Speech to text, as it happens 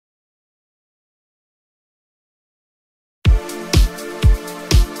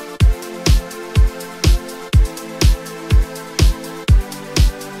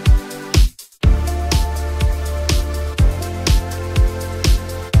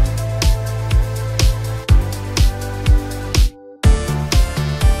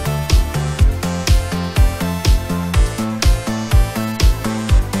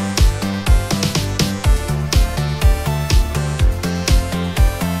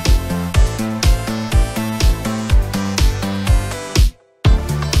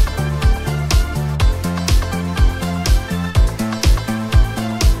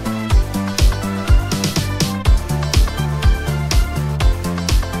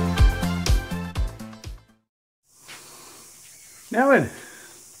Now then,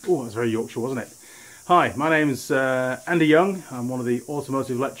 oh, that was very Yorkshire, wasn't it? Hi, my name is Andy Young. I'm one of the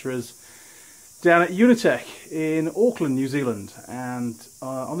automotive lecturers down at Unitech in Auckland, New Zealand. And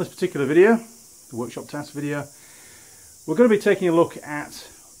on this particular video, the workshop task video, we're going to be taking a look at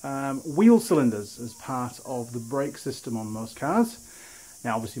wheel cylinders as part of the brake system on most cars.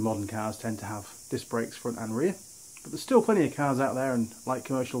 Now obviously modern cars tend to have disc brakes front and rear, but there's still plenty of cars out there and light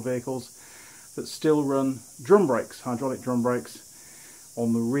commercial vehicles that still run drum brakes, hydraulic drum brakes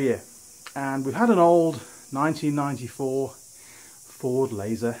on the rear. And we've had an old 1994 Ford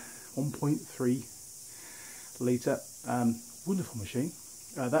Laser 1.3 litre wonderful machine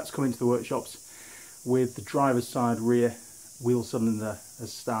that's come into the workshops with the driver's side rear wheel cylinder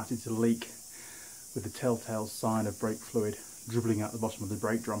has started to leak with the telltale sign of brake fluid dribbling out the bottom of the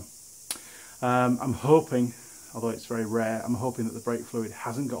brake drum. I'm hoping, although it's very rare, I'm hoping that the brake fluid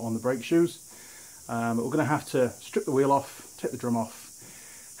hasn't got on the brake shoes. But we're going to have to strip the wheel off, take the drum off,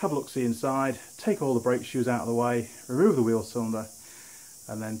 have a look-see inside, take all the brake shoes out of the way, remove the wheel cylinder,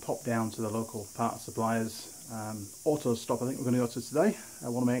 and then pop down to the local parts suppliers. Auto Stop I think we're going to go to today.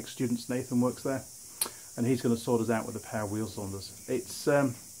 One of my ex-students, Nathan, works there, and he's going to sort us out with a pair of wheel cylinders. It's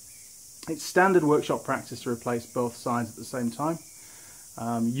standard workshop practice to replace both sides at the same time.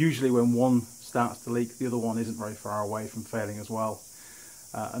 Usually when one starts to leak, the other one isn't very far away from failing as well.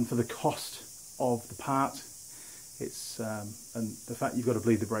 And for the cost of the part, it's and the fact you've got to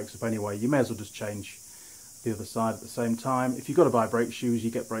bleed the brakes up anyway, you may as well just change the other side at the same time. If you've got to buy brake shoes, you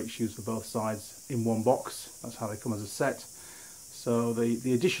get brake shoes for both sides in one box. That's how they come as a set. So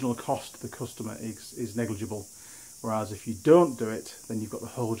the additional cost to the customer is negligible, whereas if you don't do it, then you've got the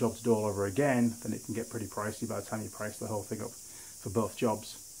whole job to do all over again. Then it can get pretty pricey by the time you price the whole thing up for both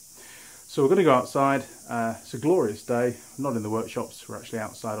jobs. So we're going to go outside. It's a glorious day. We're not in the workshops, we're actually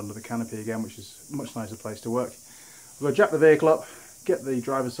outside under the canopy again, which is a much nicer place to work. We're going to jack the vehicle up, get the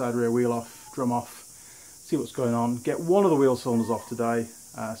driver's side rear wheel off, drum off, see what's going on, get one of the wheel cylinders off today.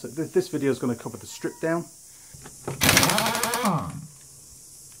 So this video is going to cover the strip down.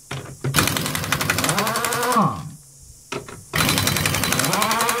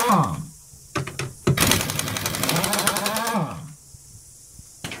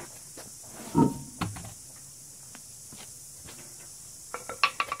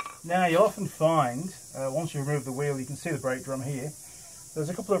 Now you'll often find, once you remove the wheel, you can see the brake drum here, there's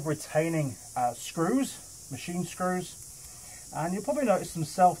a couple of retaining screws, machine screws, and you'll probably notice some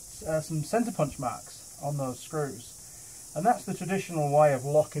centre punch marks on those screws. And that's the traditional way of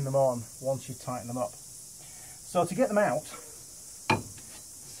locking them on once you tighten them up. So to get them out,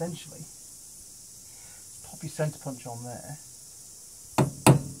 essentially, pop your centre punch on there,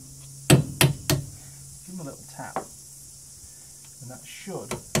 give them a little tap, and that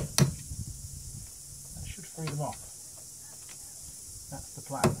should free them off. That's the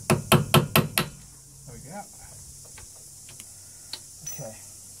plan. There we go. Okay.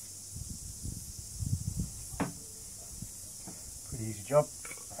 Pretty easy job.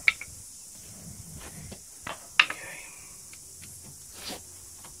 Okay.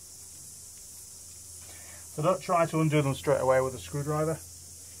 So don't try to undo them straight away with a screwdriver.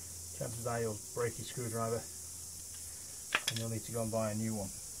 Chances are you'll break your screwdriver and you'll need to go and buy a new one.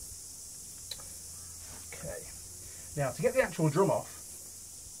 Okay. Now to get the actual drum off,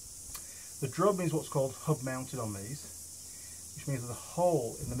 the drum is what's called hub mounted on these, which means that the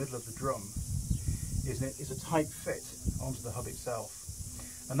hole in the middle of the drum is a tight fit onto the hub itself,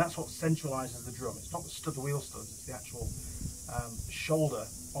 and that's what centralises the drum. It's not the wheel studs, it's the actual shoulder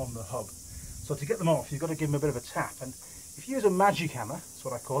on the hub. So to get them off, you've got to give them a bit of a tap, and if you use a magic hammer, that's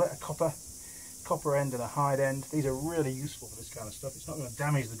what I call it, a copper end and a hide end, these are really useful for this kind of stuff. It's not going to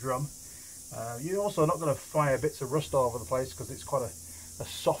damage the drum. You're also not going to fire bits of rust all over the place because it's quite a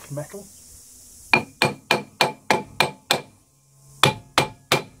soft metal.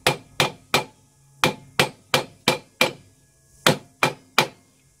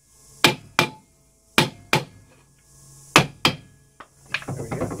 There we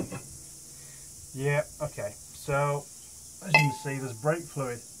go. Yeah, okay. So as you can see, there's brake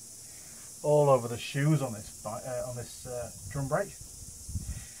fluid all over the shoes on this drum brake.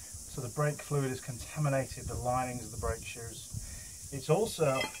 So the brake fluid has contaminated the linings of the brake shoes. It's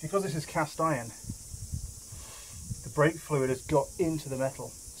also, because this is cast iron, the brake fluid has got into the metal.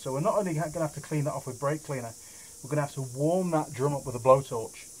 So we're not only going to have to clean that off with brake cleaner, we're going to have to warm that drum up with a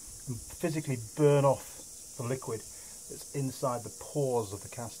blowtorch and physically burn off the liquid that's inside the pores of the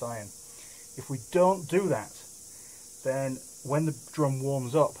cast iron. If we don't do that, then when the drum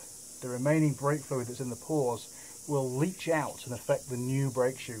warms up, the remaining brake fluid that's in the pores will leach out and affect the new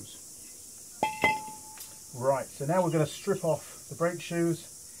brake shoes. Right, so now we're going to strip off the brake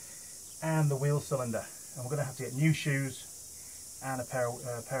shoes and the wheel cylinder, and we're going to have to get new shoes and a pair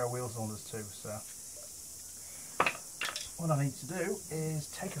of wheel cylinders too. So what I need to do is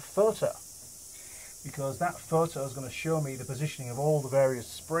take a photo, because that photo is going to show me the positioning of all the various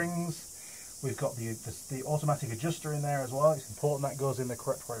springs. We've got the automatic adjuster in there as well. It's important that goes in the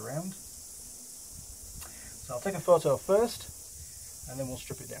correct way around. So I'll take a photo first and then we'll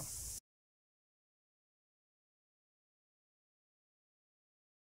strip it down.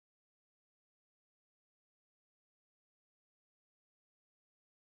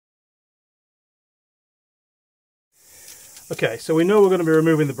 Okay, so we know we're going to be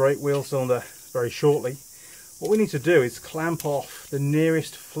removing the brake wheel cylinder very shortly. What we need to do is clamp off the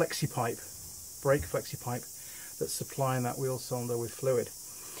nearest flexi pipe, brake flexi pipe, that's supplying that wheel cylinder with fluid.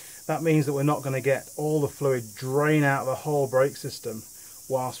 That means that we're not going to get all the fluid drain out of the whole brake system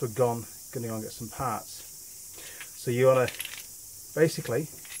whilst we're going to go and get some parts. So you want to basically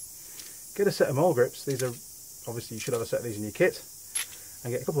get a set of mole grips. These are, obviously you should have a set of these in your kit,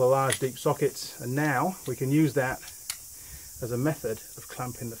 and get a couple of large deep sockets, and now we can use that as a method of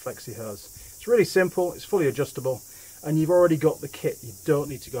clamping the flexi hose. It's really simple, it's fully adjustable, and you've already got the kit. You don't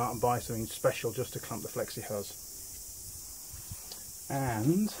need to go out and buy something special just to clamp the flexi hose.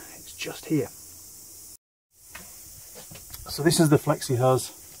 And it's just here. So this is the flexi hose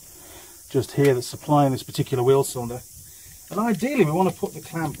just here that's supplying this particular wheel cylinder. And ideally we want to put the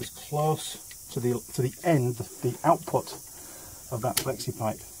clamp as close to the end, the output of that flexi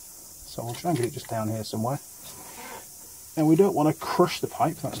pipe. So we'll try and get it just down here somewhere. And we don't want to crush the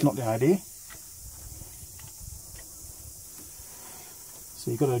pipe, that's not the idea.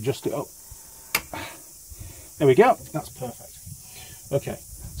 So you've got to adjust it up. There we go, that's perfect. Okay,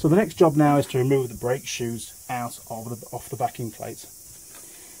 so the next job now is to remove the brake shoes out of off the backing plate.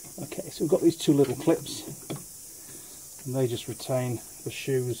 Okay, so we've got these two little clips, and they just retain the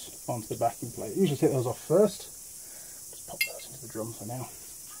shoes onto the backing plate. Usually take those off first. Just pop those into the drum for now.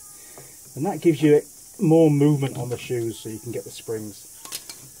 And that gives you more movement on the shoes so you can get the springs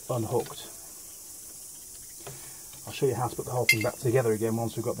unhooked. I'll show you how to put the whole thing back together again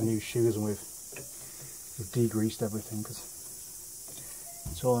once we've got the new shoes and we've degreased everything, because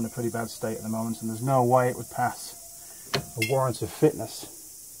it's all in a pretty bad state at the moment and there's no way it would pass a warrant of fitness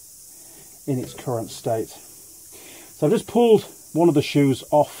in its current state. So I've just pulled one of the shoes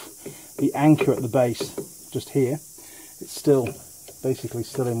off the anchor at the base just here. It's still basically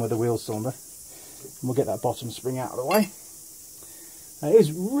still in with the wheel cylinder. And we'll get that bottom spring out of the way. Now, it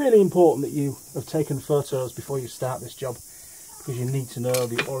is really important that you have taken photos before you start this job, because you need to know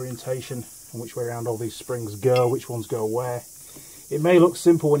the orientation and which way around all these springs go, which ones go where. It may look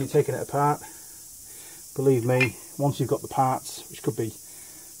simple when you're taking it apart. Believe me, once you've got the parts, which could be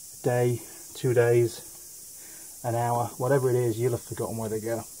a day, 2 days, an hour, whatever it is, you'll have forgotten where they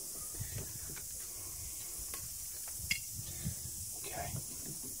go.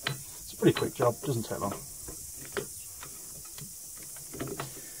 Pretty quick job, doesn't take long.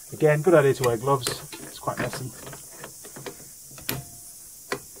 Again, good idea to wear gloves, it's quite messy.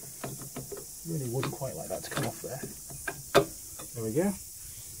 Really wouldn't quite like that to come off there. There we go.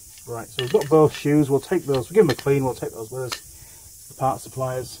 Right, so we've got both shoes, we'll take those, we'll give them a clean, we'll take those with us, the part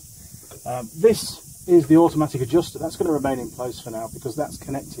suppliers. This is the automatic adjuster, that's going to remain in place for now because that's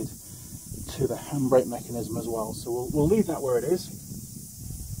connected to the handbrake mechanism as well, so we'll leave that where it is.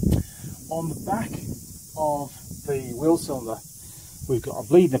 On the back of the wheel cylinder we've got a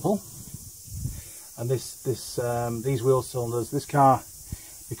bleed nipple, and these wheel cylinders, this car,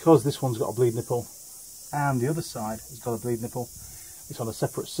 because this one's got a bleed nipple and the other side has got a bleed nipple, it's on a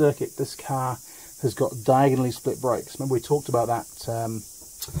separate circuit. This car has got diagonally split brakes. Remember we talked about that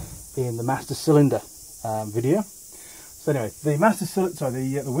in the master cylinder video. So anyway, the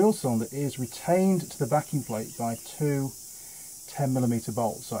the wheel cylinder is retained to the backing plate by two 10mm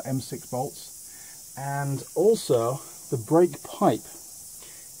bolts, so M6 bolts, and also the brake pipe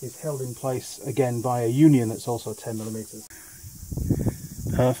is held in place again by a union that's also 10mm.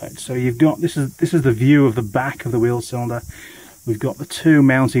 Perfect. So you've got this is the view of the back of the wheel cylinder. We've got the two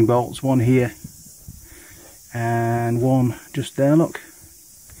mounting bolts, one here and one just there. Look,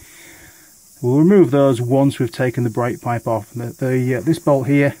 we'll remove those once we've taken the brake pipe off. This bolt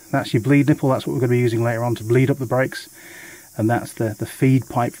here, that's your bleed nipple. That's what we're going to be using later on to bleed up the brakes. And that's the feed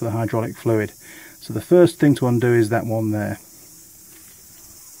pipe for the hydraulic fluid. So the first thing to undo is that one there.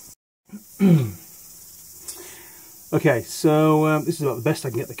 Okay, so this is about the best I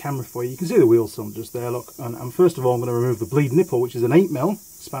can get the camera for you. You can see the wheel cylinders there, look. And first of all, I'm going to remove the bleed nipple, which is an 8mm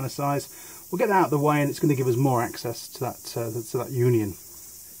spanner size. We'll get that out of the way, and it's going to give us more access to that union.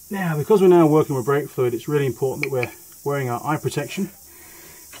 Now, because we're now working with brake fluid, it's really important that we're wearing our eye protection,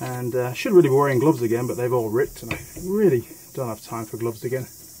 and should really be wearing gloves again, but they've all ripped and I really don't have time for gloves again.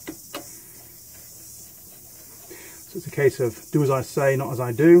 So it's a case of do as I say, not as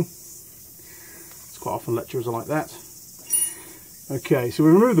I do. It's quite often lecturers are like that. Okay, so we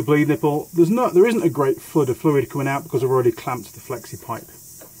remove the bleed nipple. There isn't a great flood of fluid coming out because we've already clamped the flexi pipe.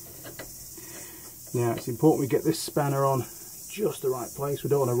 Now it's important we get this spanner on just the right place. We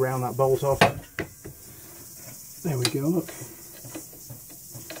don't want to round that bolt off. There we go, look.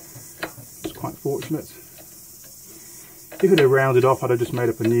 It's quite fortunate. If it had rounded off, I'd have just made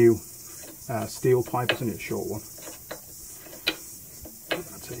up a new steel pipe. It's only a short one. Get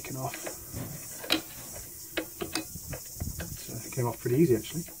that taken off. It came off pretty easy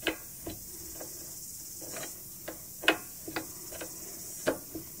actually.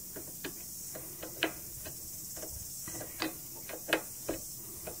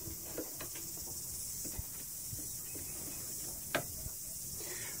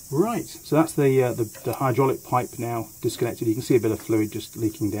 Right, so that's the hydraulic pipe now disconnected. You can see a bit of fluid just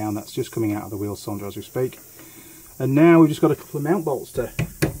leaking down. That's just coming out of the wheel cylinder as we speak. And now we've just got a couple of mount bolts to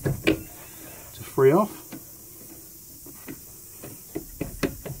free off.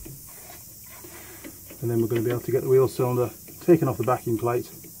 And then we're going to be able to get the wheel cylinder taken off the backing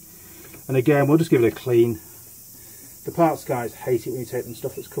plate. And again, we'll just give it a clean. The parts guys hate it when you take them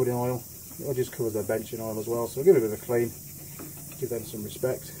stuff that's covered in oil. It just covers their bench in oil as well, so we'll give it a bit of a clean. Give them some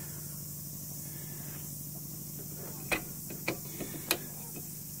respect.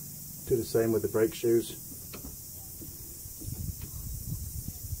 Do the same with the brake shoes.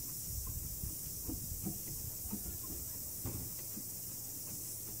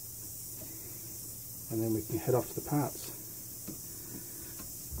 And then we can head off to the parts.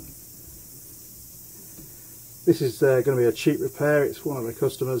 This is going to be a cheap repair. It's one of the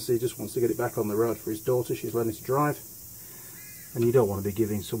customers. He just wants to get it back on the road for his daughter. She's learning to drive. And you don't want to be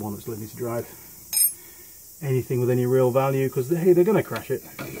giving someone that's learning to drive anything with any real value, because they're going to crash it.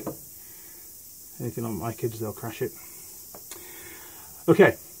 Anything on my kids, they'll crash it.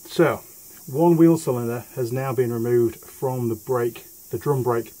 Okay, so one wheel cylinder has now been removed from the drum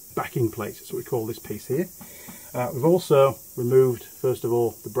brake backing plate. That's what we call this piece here. We've also removed, first of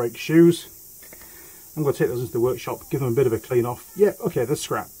all, the brake shoes. I'm going to take those into the workshop, give them a bit of a clean off. Yeah, okay, they're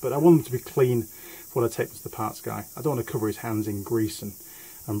scrap, but I want them to be clean before I take them to the parts guy. I don't want to cover his hands in grease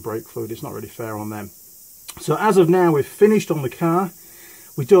and brake fluid. It's not really fair on them. So as of now, we've finished on the car.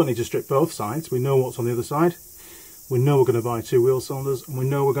 We don't need to strip both sides. We know what's on the other side. We know we're going to buy 2 wheel cylinders, and we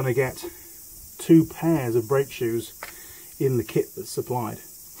know we're going to get 2 pairs of brake shoes in the kit that's supplied.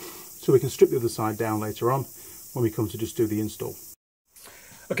 So we can strip the other side down later on when we come to just do the install.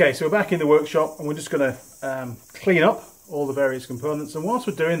 Okay, so we're back in the workshop, and we're just going to clean up all the various components. And whilst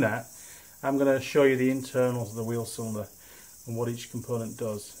we're doing that, I'm going to show you the internals of the wheel cylinder and what each component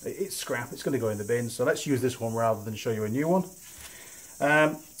does. It's scrap, it's going to go in the bin, so let's use this one rather than show you a new one.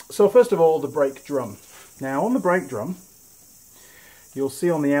 So first of all, the brake drum. Now on the brake drum, you'll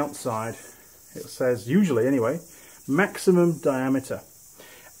see on the outside, it says, usually anyway, maximum diameter.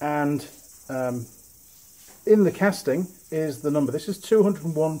 And in the casting is the number. This is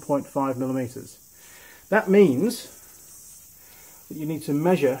 201.5 millimeters. That means that you need to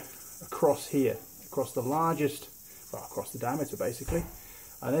measure across here, across the largest, well, across the diameter basically.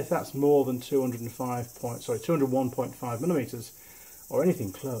 And if that's more than 201.5 millimeters, or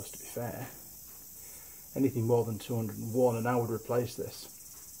anything close, to be fair, anything more than 201, and I would replace this.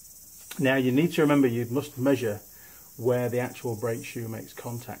 Now you need to remember, you must measure where the actual brake shoe makes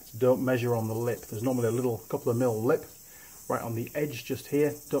contact. Don't measure on the lip. There's normally a little couple of mil lip right on the edge just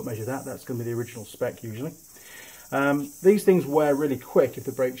here. Don't measure that. That's going to be the original spec usually. These things wear really quick if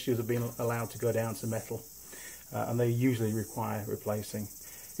the brake shoes have been allowed to go down to metal, and they usually require replacing.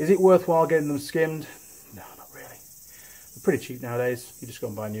 Is it worthwhile getting them skimmed? No, not really. They're pretty cheap nowadays. You just go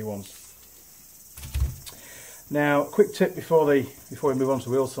and buy new ones. Now, a quick tip before we move on to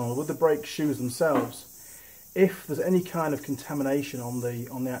the wheel cylinder, with the brake shoes themselves, if there's any kind of contamination on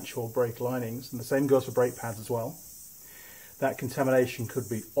the actual brake linings, and the same goes for brake pads as well, that contamination could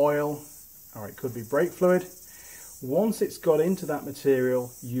be oil or it could be brake fluid. Once it's got into that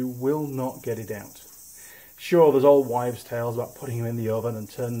material, you will not get it out. Sure, there's old wives' tales about putting them in the oven and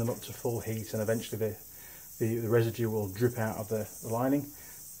turning them up to full heat, and eventually the residue will drip out of the lining.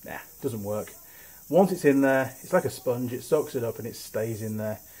 Nah, doesn't work. Once it's in there, it's like a sponge. It soaks it up and it stays in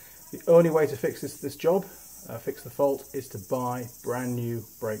there. The only way to fix this job, fix the fault, is to buy brand new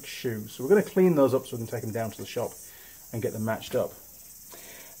brake shoes. So we're going to clean those up so we can take them down to the shop and get them matched up.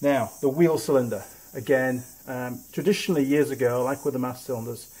 Now, the wheel cylinder. Again, traditionally years ago, like with the mass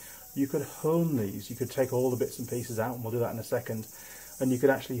cylinders, you could hone these. You could take all the bits and pieces out, and we'll do that in a second, and you could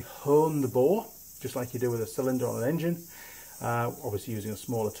actually hone the bore, just like you do with a cylinder on an engine, obviously using a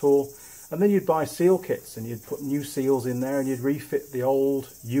smaller tool. And then you'd buy seal kits, and you'd put new seals in there, and you'd refit the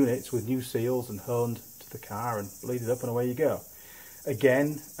old units with new seals and honed to the car and bleed it up, and away you go.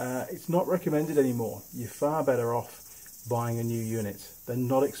 Again, it's not recommended anymore. You're far better off buying a new unit. They're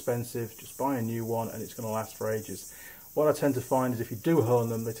not expensive, just buy a new one and it's going to last for ages. What I tend to find is if you do hone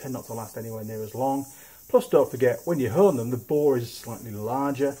them, they tend not to last anywhere near as long. Plus, don't forget, when you hone them, the bore is slightly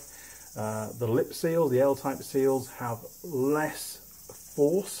larger. The lip seals, the L-type seals, have less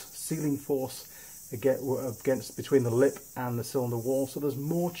force, sealing force against between the lip and the cylinder wall, so there's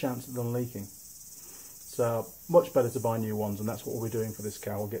more chance of them leaking. So much better to buy new ones, and that's what we'll be doing for this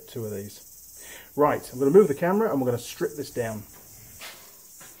car. We'll get 2 of these. Right, I'm going to move the camera and we're going to strip this down.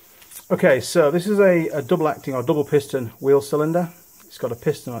 Okay, so this is a double acting or double piston wheel cylinder. It's got a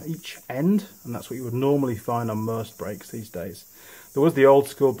piston on each end, and that's what you would normally find on most brakes these days. There was the old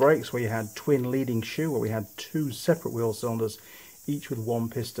school brakes where you had twin leading shoe, where we had 2 separate wheel cylinders, each with 1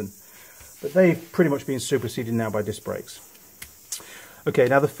 piston. But they've pretty much been superseded now by disc brakes. Okay,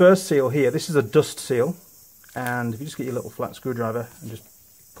 now the first seal here, this is a dust seal, and if you just get your little flat screwdriver and just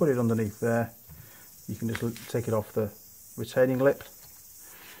put it underneath there, you can just take it off the retaining lip,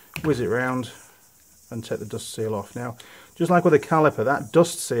 whiz it round and take the dust seal off. Now, just like with a caliper, that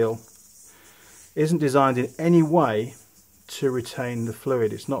dust seal isn't designed in any way to retain the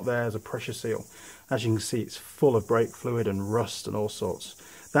fluid. It's not there as a pressure seal. As you can see, it's full of brake fluid and rust and all sorts.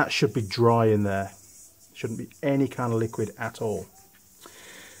 That should be dry in there. Shouldn't be any kind of liquid at all.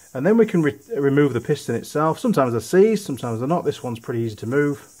 And then we can remove the piston itself. Sometimes they're seized, sometimes they're not. This one's pretty easy to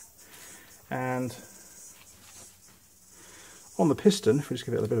move. And on the piston, if we just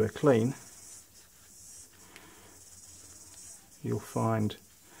give it a bit of a clean, you'll find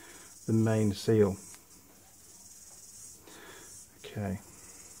the main seal. Okay.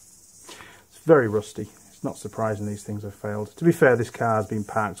 It's very rusty. It's not surprising these things have failed. To be fair, this car has been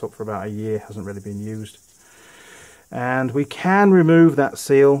parked up for about a year, hasn't really been used. And we can remove that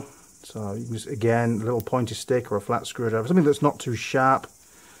seal. So you can just, again, a little pointy stick or a flat screwdriver, something that's not too sharp.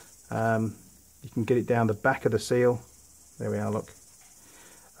 You can get it down the back of the seal. There we are, look.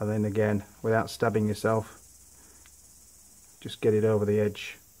 And then again, without stabbing yourself, just get it over the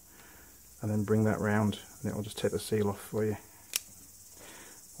edge and then bring that round, and it will just take the seal off for you.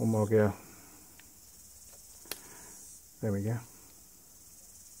 One more go. There we go.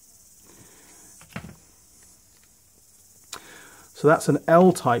 So that's an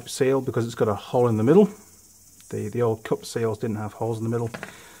L-type seal because it's got a hole in the middle. The old cup seals didn't have holes in the middle,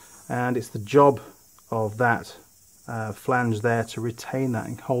 and it's the job of that flange there to retain that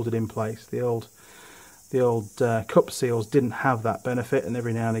and hold it in place. The old cup seals didn't have that benefit, and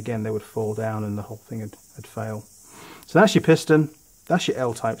every now and again they would fall down and the whole thing had failed. So that's your piston, that's your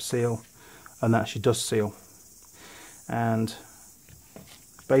L-type seal, and that's your dust seal. And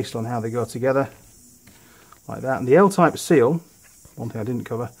based on how they go together, like that. And the L-type seal, one thing I didn't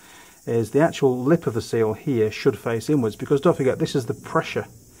cover, is the actual lip of the seal here should face inwards, because don't forget, this is the pressure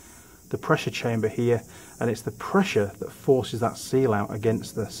chamber here, and it's the pressure that forces that seal out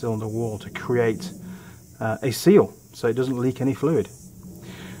against the cylinder wall to create a seal, so it doesn't leak any fluid.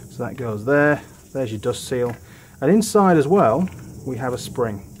 So that goes there. There's your dust seal, and inside as well we have a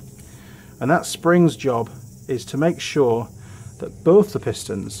spring, and that spring's job is to make sure that both the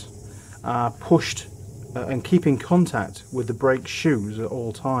pistons are pushed and keep in contact with the brake shoes at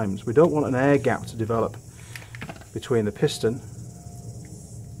all times. We don't want an air gap to develop between the piston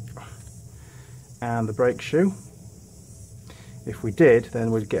and the brake shoe. If we did,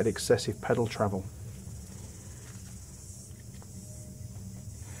 then we'd get excessive pedal travel.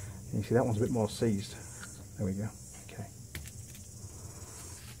 And you see that one's a bit more seized. There we go. Okay.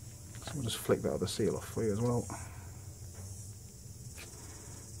 So we'll just flick that other seal off for you as well.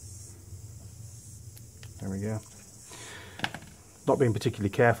 There we go. Not being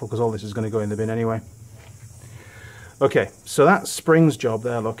particularly careful because all this is going to go in the bin anyway. Okay, so that spring's job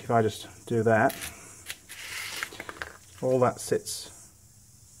there, look, if I just do that, all that sits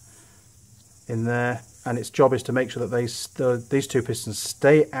in there, and its job is to make sure that these 2 pistons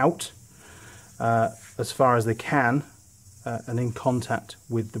stay out as far as they can and in contact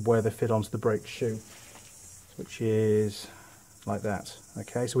with where they fit onto the brake shoe, which is like that.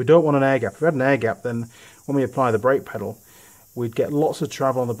 Okay, so we don't want an air gap. If we had an air gap, then when we apply the brake pedal, we'd get lots of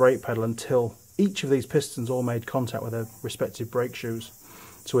travel on the brake pedal until each of these pistons all made contact with their respective brake shoes.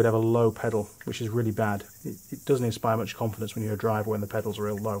 So we'd have a low pedal, which is really bad. It doesn't inspire much confidence when you're a driver when the pedals are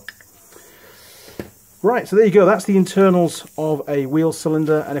real low. Right, so there you go, that's the internals of a wheel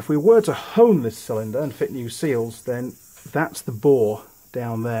cylinder, and if we were to hone this cylinder and fit new seals, then that's the bore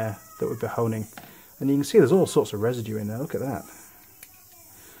down there that we'd be honing. And you can see there's all sorts of residue in there, look at that.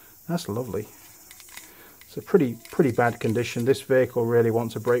 That's lovely. It's a pretty bad condition. This vehicle really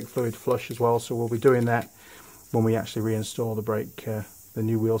wants a brake fluid flush as well, so we'll be doing that when we actually reinstall the brake, the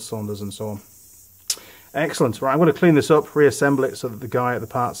new wheel cylinders and so on. Excellent, right, I'm going to clean this up, reassemble it so that the guy at the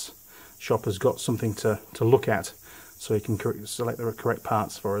parts shop has got something to look at so he can select the correct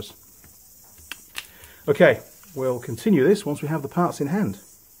parts for us. Okay, we'll continue this once we have the parts in hand.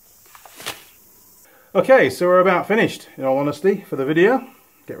 Okay, so we're about finished, in all honesty, for the video.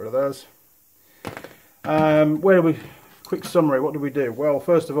 Get rid of those. Quick summary, what did we do? Well,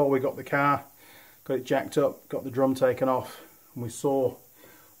 first of all, we got the car, got it jacked up, got the drum taken off, and we saw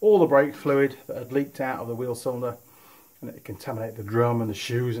all the brake fluid that had leaked out of the wheel cylinder, and it contaminated the drum and the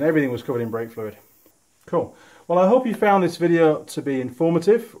shoes, and everything was covered in brake fluid. Cool. Well, I hope you found this video to be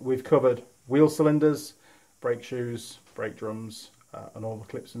informative. We've covered wheel cylinders, brake shoes, brake drums, and all the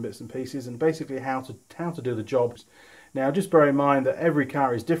clips and bits and pieces, and basically how to do the jobs. Now, just bear in mind that every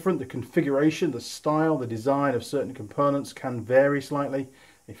car is different. The configuration, the style, the design of certain components can vary slightly.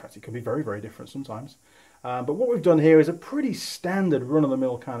 In fact, it can be very, very different sometimes. But what we've done here is a pretty standard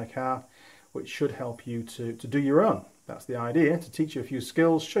run-of-the-mill kind of car, which should help you to do your own. That's the idea, to teach you a few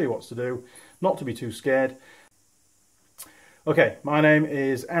skills, show you what to do, not to be too scared. Okay, my name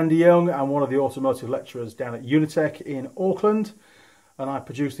is Andy Young. I'm one of the automotive lecturers down at Unitec in Auckland, and I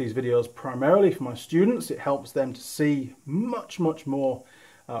produce these videos primarily for my students. It helps them to see much more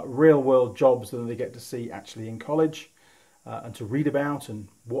real-world jobs than they get to see actually in college, and to read about and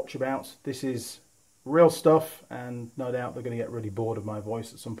watch about. This is real stuff, and no doubt they're going to get really bored of my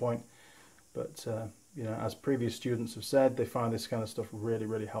voice at some point. But you know, as previous students have said, they find this kind of stuff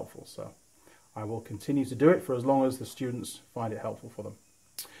really helpful. So I will continue to do it for as long as the students find it helpful for them.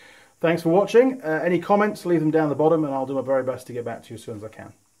 Thanks for watching. Any comments, leave them down the bottom, and I'll do my very best to get back to you as soon as I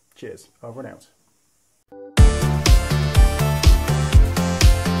can. Cheers. Over and out.